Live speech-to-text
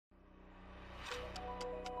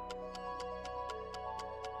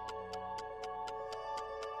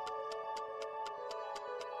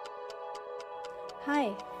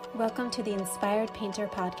Hi, welcome to the Inspired Painter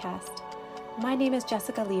podcast. My name is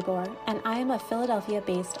Jessica Libor, and I am a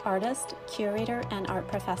Philadelphia-based artist, curator, and art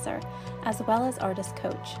professor, as well as artist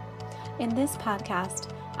coach. In this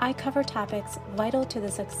podcast, I cover topics vital to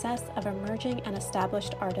the success of emerging and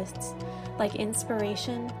established artists, like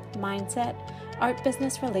inspiration, mindset, art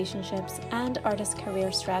business relationships, and artist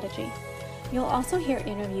career strategy. You'll also hear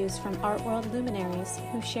interviews from art world luminaries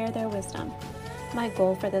who share their wisdom. My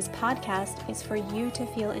goal for this podcast is for you to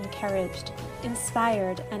feel encouraged,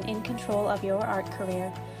 inspired, and in control of your art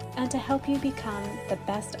career, and to help you become the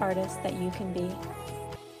best artist that you can be.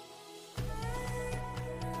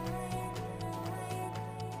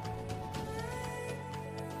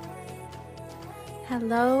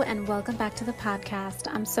 Hello, and welcome back to the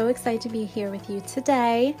podcast. I'm so excited to be here with you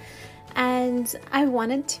today, and I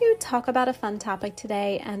wanted to talk about a fun topic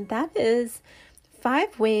today, and that is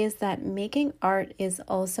 5 ways that making art is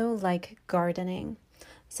also like gardening.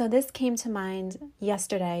 So this came to mind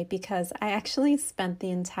yesterday because I actually spent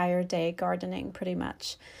the entire day gardening pretty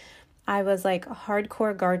much. I was like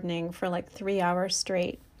hardcore gardening for like 3 hours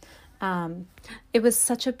straight. It was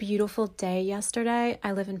such a beautiful day yesterday.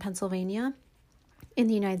 I live in Pennsylvania in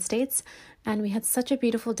the United States, and we had such a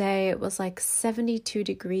beautiful day. It was like 72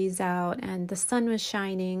 degrees out and the sun was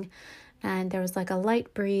shining and there was like a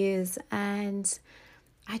light breeze, and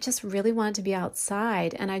I just really wanted to be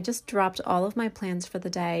outside, and I just dropped all of my plans for the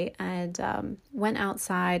day and went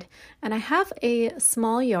outside. And I have a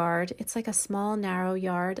small yard. It's like a small, narrow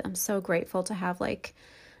yard. I'm so grateful to have like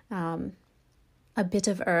a bit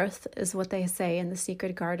of earth is what they say in the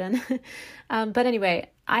secret garden. But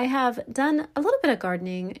anyway, I have done a little bit of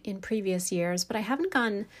gardening in previous years, but I haven't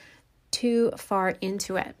gone too far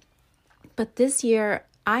into it. But this year,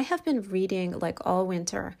 I have been reading like all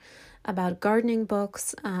winter about gardening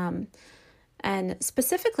books, and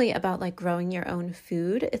specifically about like growing your own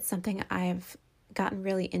food. It's something I've gotten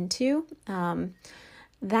really into.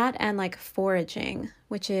 That and like foraging,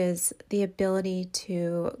 which is the ability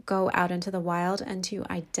to go out into the wild and to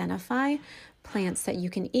identify plants that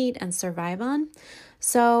you can eat and survive on.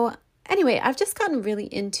 So anyway, I've just gotten really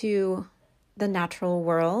into the natural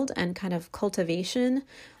world and kind of cultivation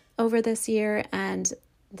over this year, and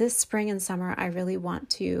this spring and summer, I really want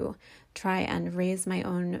to try and raise my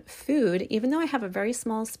own food. Even though I have a very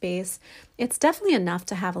small space, it's definitely enough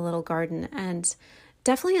to have a little garden, and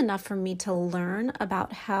definitely enough for me to learn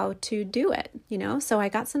about how to do it, So I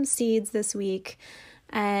got some seeds this week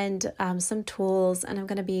and some tools, and I'm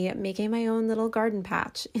going to be making my own little garden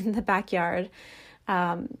patch in the backyard.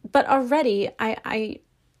 But already,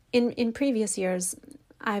 in previous years,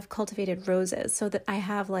 I've cultivated roses, so that I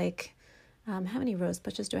have like, how many rose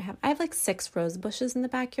bushes do I have? I have like 6 rose bushes in the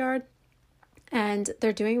backyard, and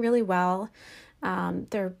they're doing really well.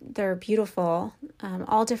 They're beautiful,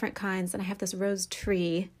 all different kinds, and I have this rose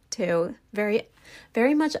tree too, very,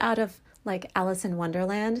 very much out of like Alice in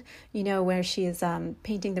Wonderland, where she's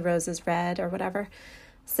painting the roses red or whatever.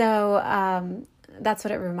 So that's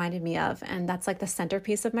what it reminded me of, and that's like the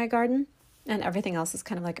centerpiece of my garden. And everything else is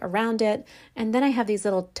kind of like around it. And then I have these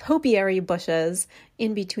little topiary bushes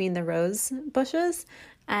in between the rose bushes.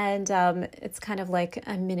 And it's kind of like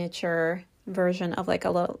a miniature version of like a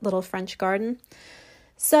little French garden.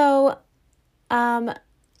 So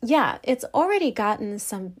yeah, it's already gotten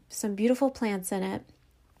some beautiful plants in it.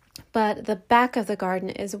 But the back of the garden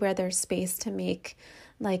is where there's space to make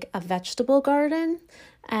like a vegetable garden.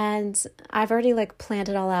 And I've already like planned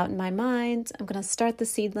it all out in my mind. I'm going to start the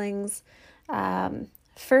seedlings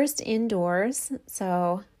first indoors,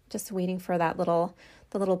 so just waiting for the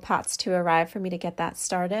little pots to arrive for me to get that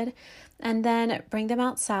started, and then bring them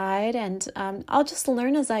outside, and I'll just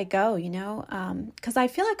learn as I go, because I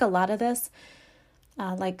feel like a lot of this,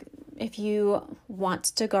 like if you want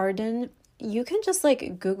to garden, you can just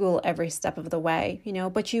like Google every step of the way,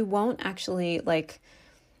 but you won't actually like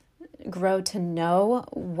grow to know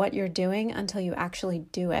what you're doing until you actually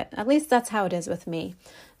do it. At least that's how it is with me.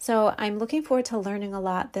 So I'm looking forward to learning a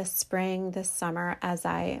lot this spring, this summer, as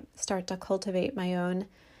I start to cultivate my own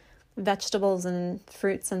vegetables and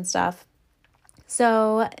fruits and stuff.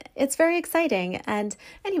 So it's very exciting. And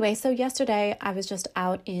anyway, so yesterday I was just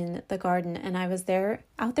out in the garden, and I was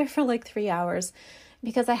out there for like 3 hours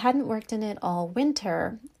because I hadn't worked in it all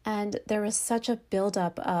winter. And there was such a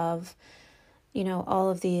buildup of all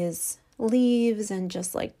of these leaves and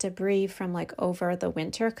just like debris from like over the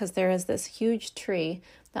winter, because there is this huge tree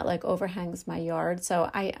that like overhangs my yard. So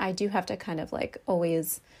I do have to kind of like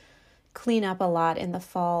always clean up a lot in the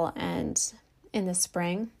fall and in the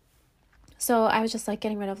spring. So I was just like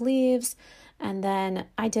getting rid of leaves, and then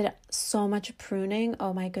I did so much pruning.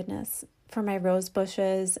 Oh my goodness. for my rose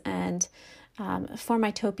bushes and for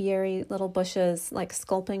my topiary little bushes, like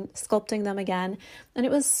sculpting them again. And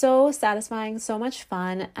it was so satisfying, so much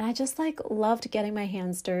fun. And I just like loved getting my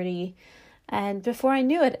hands dirty. And before I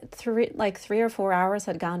knew it, 3 or 4 hours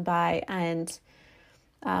had gone by, and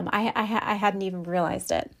I hadn't even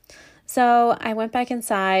realized it. So I went back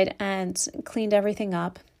inside and cleaned everything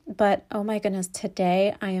up. But oh my goodness,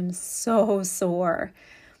 today I am so sore.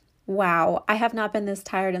 Wow, I have not been this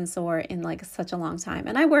tired and sore in like such a long time.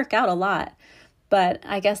 And I work out a lot, but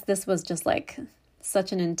I guess this was just like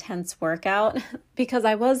such an intense workout because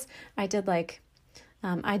I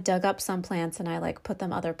dug up some plants and I like put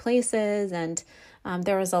them other places, and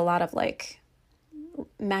there was a lot of like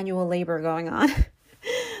manual labor going on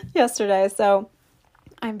yesterday. So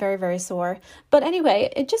I'm very, very sore. But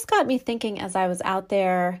anyway, it just got me thinking as I was out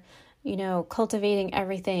there, cultivating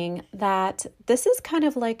everything, that this is kind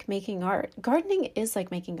of like making art. Gardening is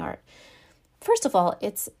like making art. First of all,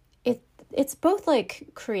 it's both like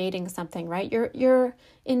creating something, right? You're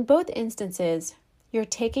in both instances, you're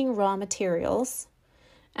taking raw materials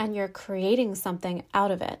and you're creating something out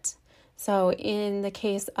of it. So in the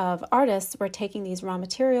case of artists, we're taking these raw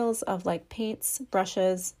materials of like paints,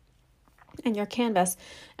 brushes, and your canvas,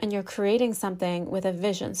 and you're creating something with a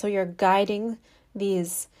vision. So you're guiding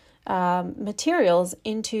these materials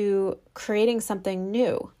into creating something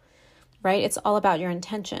new, right? It's all about your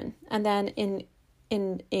intention. And then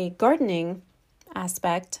in a gardening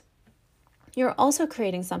aspect, you're also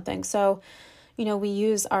creating something. So, we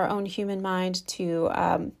use our own human mind to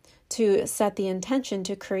set the intention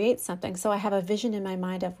to create something. So I have a vision in my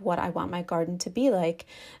mind of what I want my garden to be like.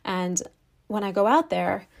 And when I go out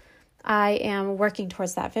there, I am working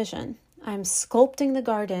towards that vision. I'm sculpting the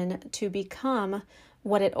garden to become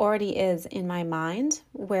what it already is in my mind,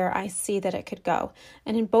 where I see that it could go.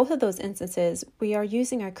 And in both of those instances, we are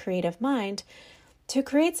using our creative mind to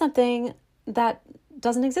create something that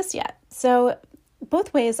doesn't exist yet. So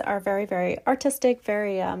both ways are very, very artistic,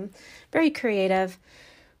 very, very creative.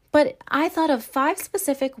 But I thought of 5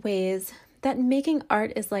 specific ways that making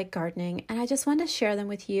art is like gardening, and I just want to share them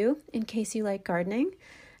with you in case you like gardening,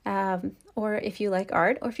 or if you like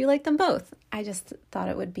art, or if you like them both. I just thought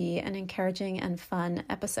it would be an encouraging and fun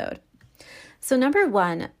episode. So number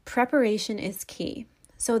 1, preparation is key.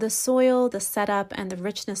 So the soil, the setup, and the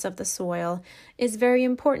richness of the soil is very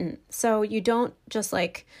important. So you don't just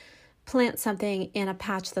like plant something in a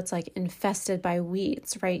patch that's like infested by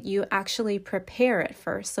weeds, right? You actually prepare it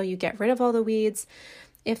first. So you get rid of all the weeds.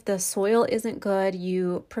 If the soil isn't good,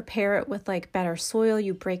 you prepare it with like better soil.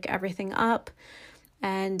 You break everything up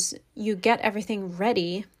and you get everything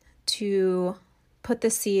ready to put the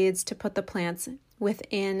seeds, to put the plants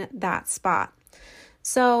within that spot.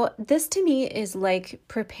 So this to me is like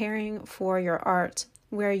preparing for your art,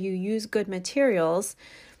 where you use good materials,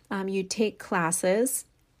 you take classes,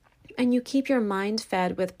 and you keep your mind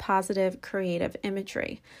fed with positive creative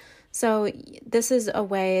imagery. So this is a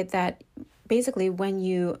way that basically when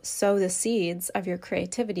you sow the seeds of your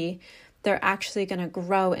creativity, they're actually going to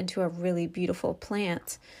grow into a really beautiful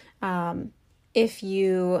plant. If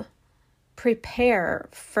you prepare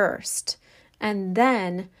first and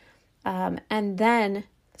then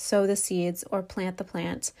sow the seeds or plant the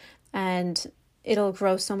plant, and it'll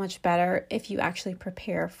grow so much better if you actually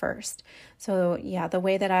prepare first. So yeah, the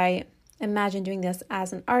way that I imagine doing this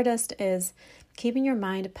as an artist is keeping your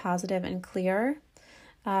mind positive and clear.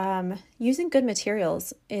 Using good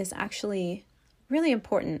materials is actually really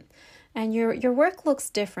important. And your work looks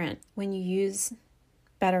different when you use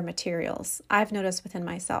better materials. I've noticed within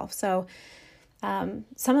myself. So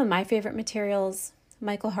some of my favorite materials,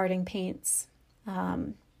 Michael Harding paints.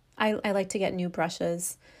 I like to get new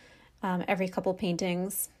brushes every couple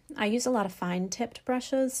paintings. I use a lot of fine tipped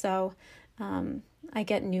brushes, so I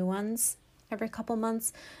get new ones every couple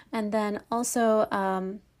months. And then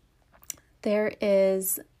also there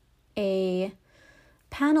is a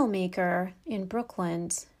panel maker in Brooklyn,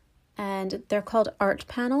 and they're called Art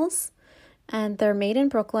Panels, and they're made in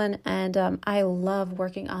Brooklyn, and I love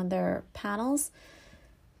working on their panels.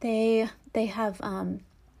 They have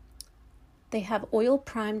oil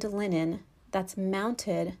primed linen that's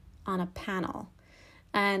mounted on a panel,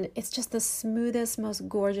 and it's just the smoothest, most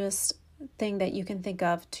gorgeous thing that you can think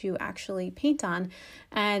of to actually paint on.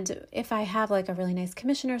 And if I have like a really nice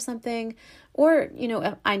commission or something, or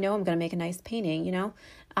if I know I'm going to make a nice painting,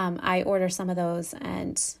 I order some of those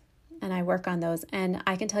and I work on those, and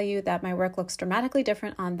I can tell you that my work looks dramatically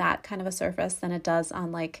different on that kind of a surface than it does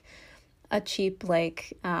on like a cheap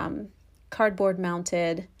cardboard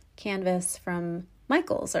mounted canvas from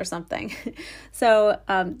Michaels or something. So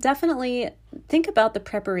definitely think about the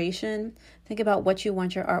preparation. Think about what you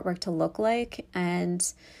want your artwork to look like, and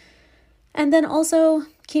then also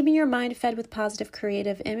keeping your mind fed with positive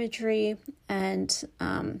creative imagery, and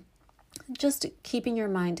just keeping your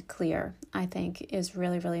mind clear, I think, is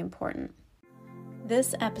really, really important.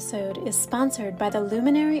 This episode is sponsored by the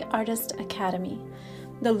Luminary Artist Academy.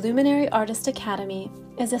 The Luminary Artist Academy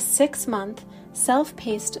is a 6-month,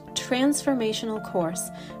 self-paced, transformational course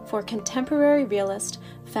for contemporary realist,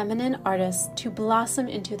 feminine artists to blossom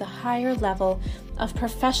into the higher level of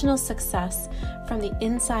professional success from the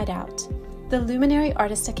inside out. The Luminary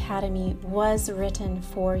Artist Academy was written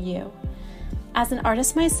for you. As an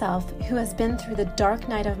artist myself who has been through the dark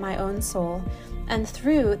night of my own soul and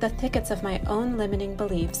through the thickets of my own limiting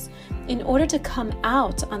beliefs, in order to come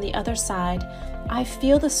out on the other side, I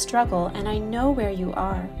feel the struggle and I know where you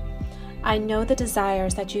are. I know the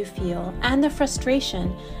desires that you feel and the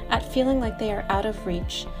frustration at feeling like they are out of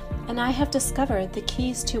reach, and I have discovered the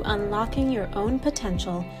keys to unlocking your own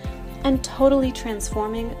potential and totally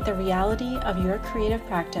transforming the reality of your creative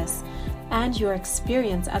practice and your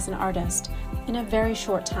experience as an artist in a very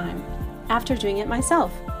short time, after doing it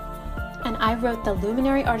myself. And I wrote the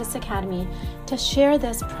Luminary Artist Academy to share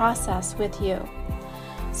this process with you.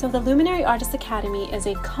 So the Luminary Artist Academy is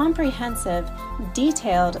a comprehensive,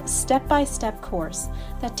 detailed, step-by-step course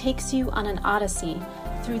that takes you on an odyssey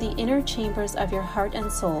through the inner chambers of your heart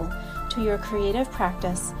and soul to your creative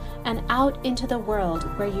practice and out into the world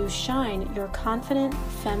where you shine your confident,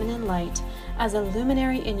 feminine light as a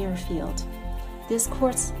luminary in your field. This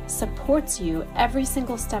course supports you every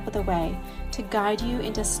single step of the way to guide you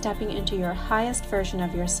into stepping into your highest version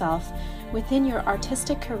of yourself within your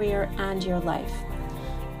artistic career and your life.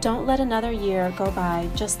 Don't let another year go by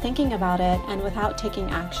just thinking about it and without taking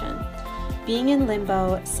action. Being in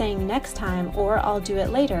limbo, saying next time or I'll do it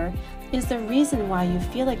later, is the reason why you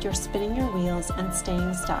feel like you're spinning your wheels and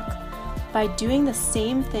staying stuck. By doing the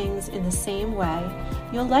same things in the same way,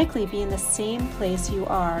 you'll likely be in the same place you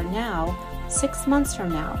are now 6 months from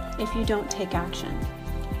now if you don't take action.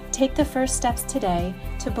 Take the first steps today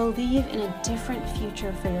to believe in a different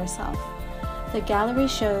future for yourself. The gallery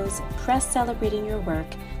shows, press celebrating your work,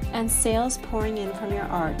 and sales pouring in from your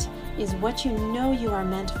art is what you know you are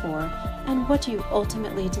meant for and what you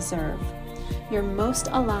ultimately deserve. Your most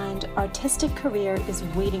aligned artistic career is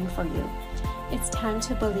waiting for you. It's time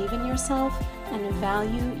to believe in yourself and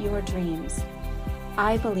value your dreams.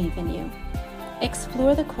 I believe in you.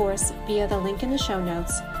 Explore the course via the link in the show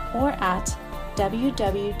notes or at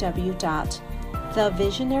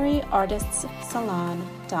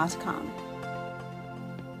www.thevisionaryartistssalon.com.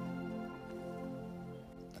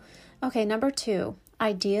 Okay, number 2,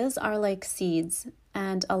 ideas are like seeds,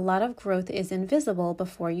 and a lot of growth is invisible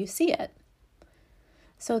before you see it.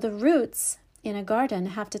 So the roots in a garden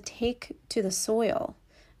have to take to the soil,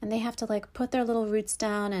 and they have to put their little roots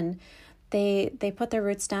down, and they put their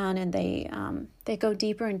roots down, and they go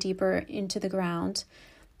deeper and deeper into the ground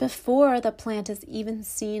before the plant is even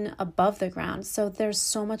seen above the ground. So there's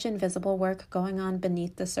so much invisible work going on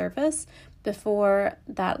beneath the surface before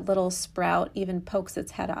that little sprout even pokes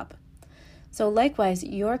its head up. So likewise,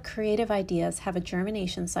 your creative ideas have a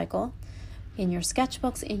germination cycle in your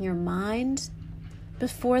sketchbooks, in your mind,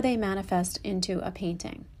 before they manifest into a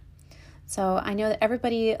painting. So I know that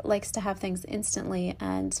everybody likes to have things instantly,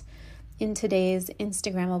 and in today's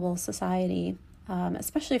Instagrammable society,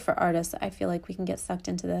 especially for artists, I feel like we can get sucked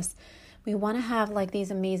into this. We want to have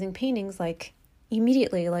these amazing paintings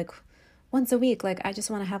immediately, once a week. I just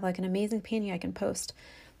want to have an amazing painting I can post.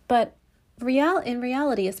 But in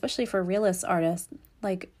reality, especially for realist artists,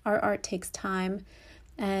 our art takes time,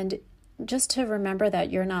 and just to remember that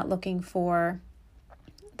you're not looking for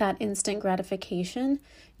that instant gratification.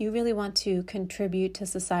 You really want to contribute to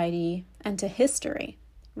society and to history,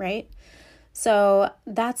 right? So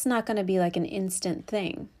that's not going to be an instant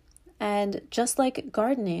thing. And just like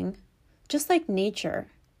gardening, just like nature,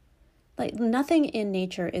 nothing in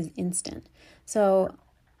nature is instant. So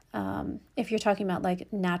if you're talking about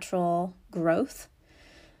natural growth,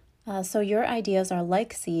 so your ideas are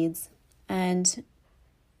like seeds, and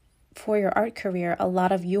for your art career, a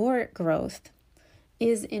lot of your growth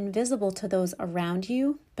is invisible to those around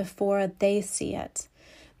you before they see it.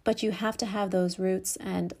 But you have to have those roots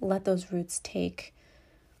and let those roots take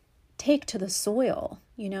to the soil,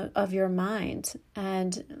 of your mind,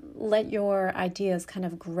 and let your ideas kind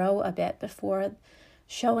of grow a bit before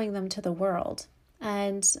showing them to the world.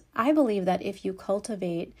 And I believe that if you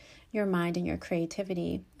cultivate your mind and your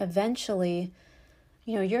creativity, eventually,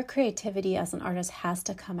 your creativity as an artist has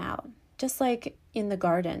to come out. just like in the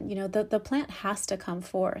garden, the plant has to come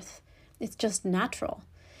forth. It's just natural.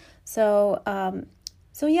 So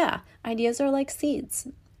yeah, ideas are like seeds,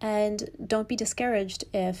 and don't be discouraged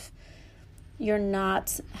if you're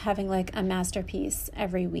not having like a masterpiece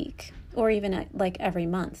every week or even like every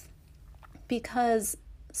month, because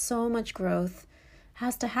so much growth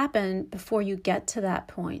has to happen before you get to that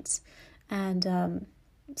point. And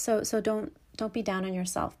so don't be down on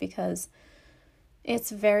yourself, because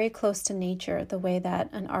it's very close to nature, the way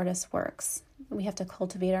that an artist works. We have to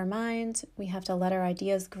cultivate our mind, we have to let our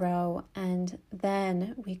ideas grow, and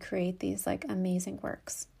then we create these like amazing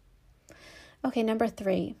works. Okay, number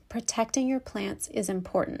 3, protecting your plants is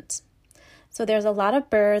important. So there's a lot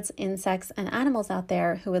of birds, insects, and animals out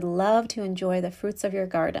there who would love to enjoy the fruits of your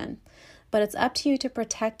garden, but it's up to you to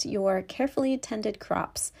protect your carefully tended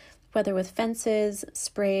crops, whether with fences,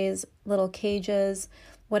 sprays, little cages,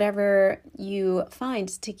 whatever you find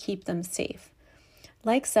to keep them safe.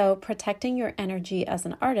 Like so, protecting your energy as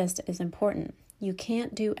an artist is important. You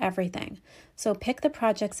can't do everything. So pick the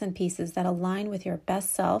projects and pieces that align with your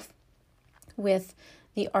best self, with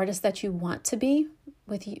the artist that you want to be,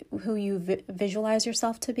 with who you visualize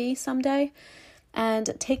yourself to be someday,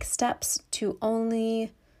 and take steps to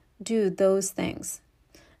only do those things.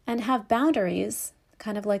 And have boundaries,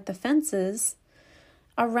 kind of like the fences,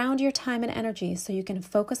 around your time and energy, so you can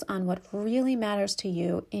focus on what really matters to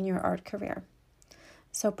you in your art career.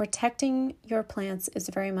 So protecting your plants is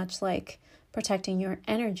very much like protecting your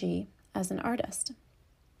energy as an artist.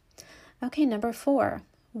 Okay, number 4,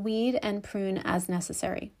 weed and prune as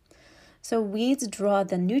necessary. So weeds draw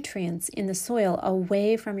the nutrients in the soil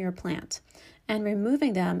away from your plant, and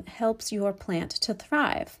removing them helps your plant to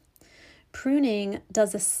thrive. Pruning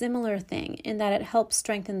does a similar thing in that it helps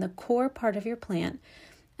strengthen the core part of your plant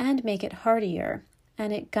and make it hardier,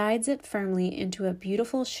 and it guides it firmly into a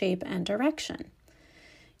beautiful shape and direction.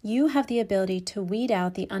 You have the ability to weed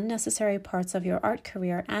out the unnecessary parts of your art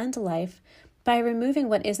career and life by removing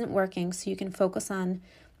what isn't working, so you can focus on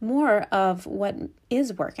more of what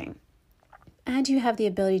is working. And you have the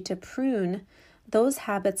ability to prune those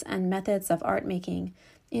habits and methods of art making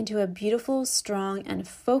into a beautiful, strong, and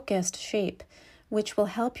focused shape, which will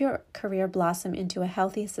help your career blossom into a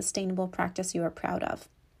healthy, sustainable practice you are proud of.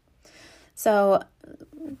 So,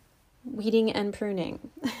 weeding and pruning,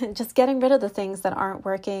 just getting rid of the things that aren't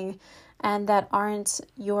working and that aren't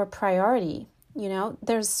your priority.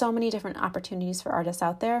 There's so many different opportunities for artists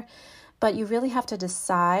out there, but you really have to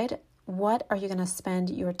decide, what are you going to spend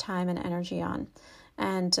your time and energy on?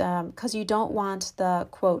 And because you don't want the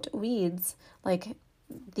quote weeds, like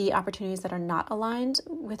the opportunities that are not aligned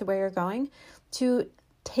with where you're going, to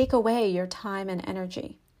take away your time and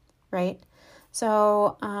energy, right?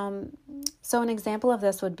 So an example of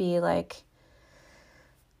this would be like,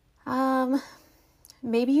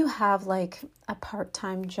 maybe you have like a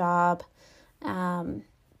part-time job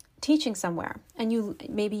teaching somewhere, and you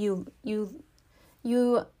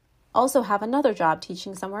also have another job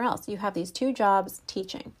teaching somewhere else. You have these 2 jobs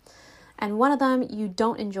teaching, and one of them you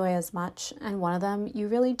don't enjoy as much, and one of them you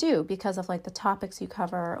really do because of like the topics you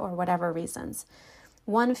cover or whatever reasons.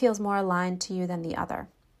 One feels more aligned to you than the other,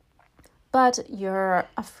 but you're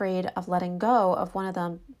afraid of letting go of one of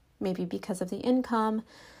them, maybe because of the income,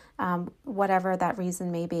 whatever that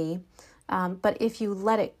reason may be. But if you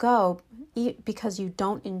let it go because you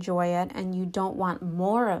don't enjoy it and you don't want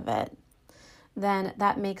more of it, then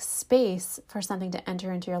that makes space for something to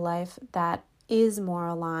enter into your life that is more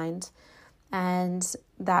aligned, and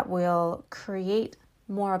that will create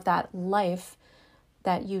more of that life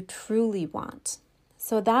that you truly want.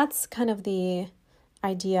 So that's kind of the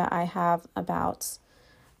idea I have about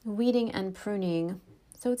weeding and pruning.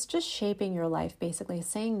 So it's just shaping your life, basically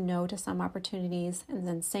saying no to some opportunities and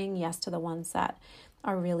then saying yes to the ones that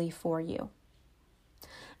are really for you.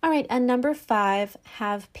 All right, and number 5,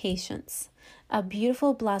 have patience. A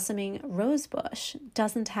beautiful blossoming rose bush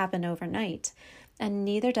doesn't happen overnight, and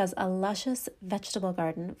neither does a luscious vegetable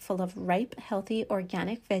garden full of ripe, healthy,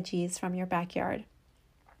 organic veggies from your backyard.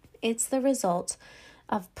 It's the result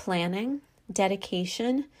of planning,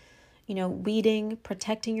 dedication, weeding,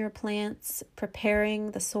 protecting your plants,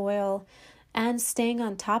 preparing the soil, and staying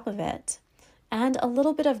on top of it, and a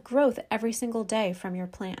little bit of growth every single day from your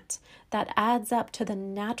plant that adds up to the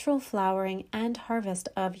natural flowering and harvest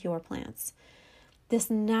of your plants. This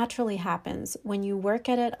naturally happens when you work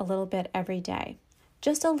at it a little bit every day,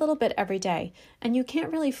 just a little bit every day, and you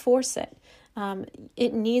can't really force it.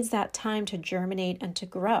 It needs that time to germinate and to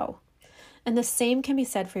grow. And the same can be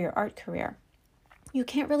said for your art career. You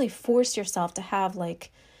can't really force yourself to have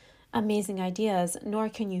like amazing ideas, nor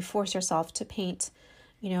can you force yourself to paint,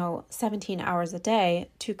 17 hours a day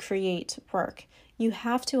to create work. You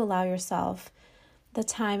have to allow yourself the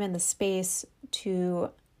time and the space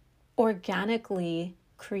to organically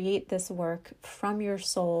create this work from your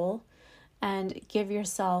soul and give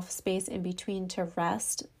yourself space in between to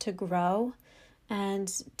rest, to grow,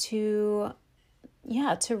 and to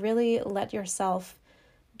really let yourself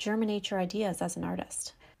germinate your ideas as an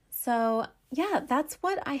artist. So that's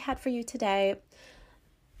what I had for you today.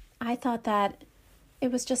 I thought that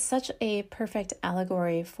it was just such a perfect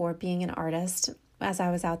allegory for being an artist as I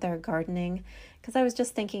was out there gardening, because I was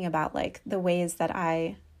just thinking about the ways that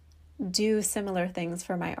I do similar things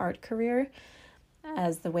for my art career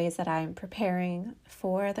as the ways that I'm preparing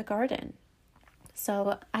for the garden.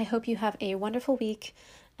 So I hope you have a wonderful week,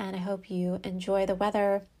 and I hope you enjoy the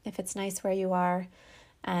weather if it's nice where you are,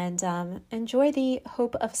 and enjoy the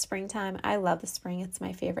hope of springtime. I love the spring. It's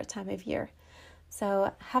my favorite time of year.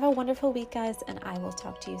 So have a wonderful week, guys, and I will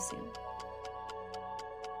talk to you soon.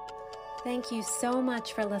 Thank you so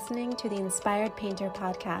much for listening to the Inspired Painter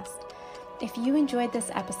podcast. If you enjoyed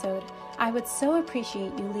this episode, I would so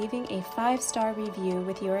appreciate you leaving a 5-star review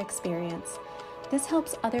with your experience. This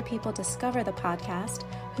helps other people discover the podcast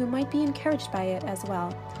who might be encouraged by it as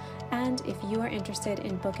well. And if you are interested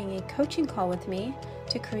in booking a coaching call with me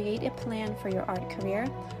to create a plan for your art career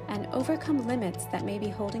and overcome limits that may be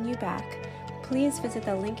holding you back, please visit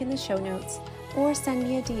the link in the show notes or send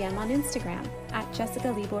me a DM on Instagram at Jessica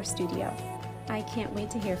Libor Studio. I can't wait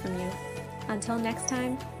to hear from you. Until next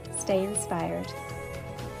time, stay inspired.